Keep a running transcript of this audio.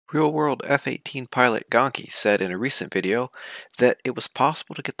Real-world F-18 pilot Gonky said in a recent video that it was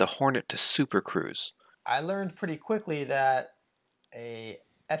possible to get the Hornet to supercruise. I learned pretty quickly that a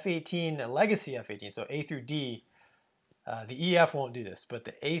F-18, a legacy F-18, so A through D, the EF won't do this, but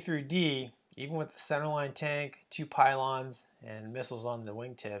the A through D, even with the centerline tank, 2 pylons, and missiles on the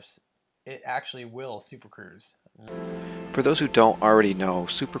wingtips, it actually will supercruise. For those who don't already know,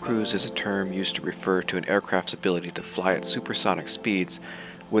 supercruise is a term used to refer to an aircraft's ability to fly at supersonic speeds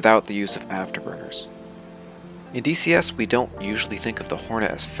without the use of afterburners. In DCS, we don't usually think of the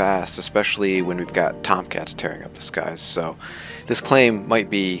Hornet as fast, especially when we've got Tomcats tearing up the skies, so this claim might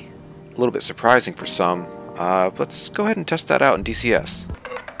be a little bit surprising for some. Let's go ahead and test that out in DCS.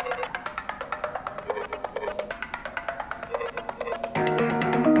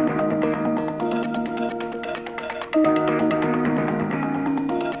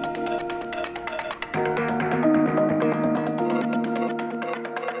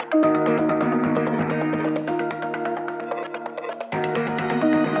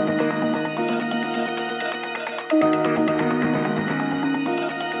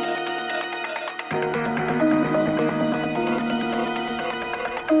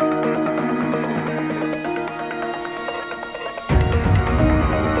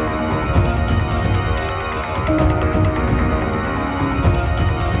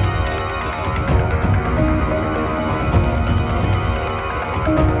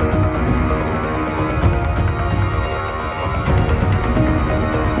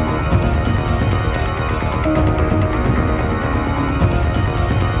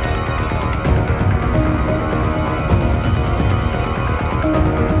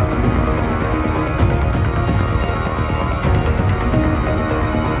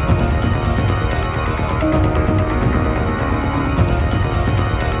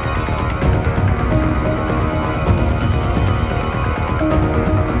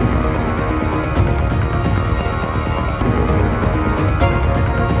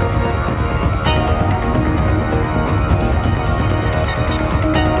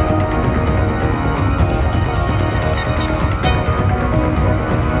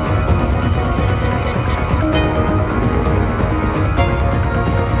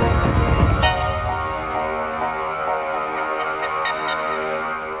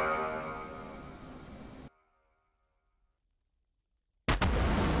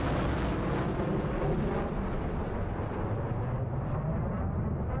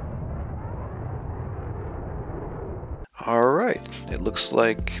 Alright, it looks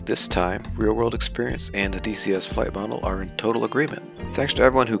like this time Real World Experience and the DCS Flight Bundle are in total agreement. Thanks to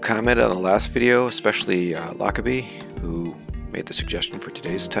everyone who commented on the last video, especially Lockaby, who made the suggestion for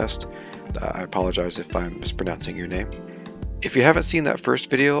today's test. I apologize if I'm mispronouncing your name. If you haven't seen that first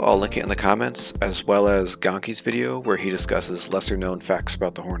video, I'll link it in the comments, as well as Gonky's video where he discusses lesser known facts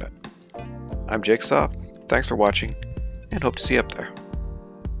about the Hornet. I'm Jigsaw, thanks for watching, and hope to see you up there.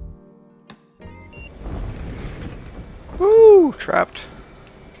 Woo! Trapped.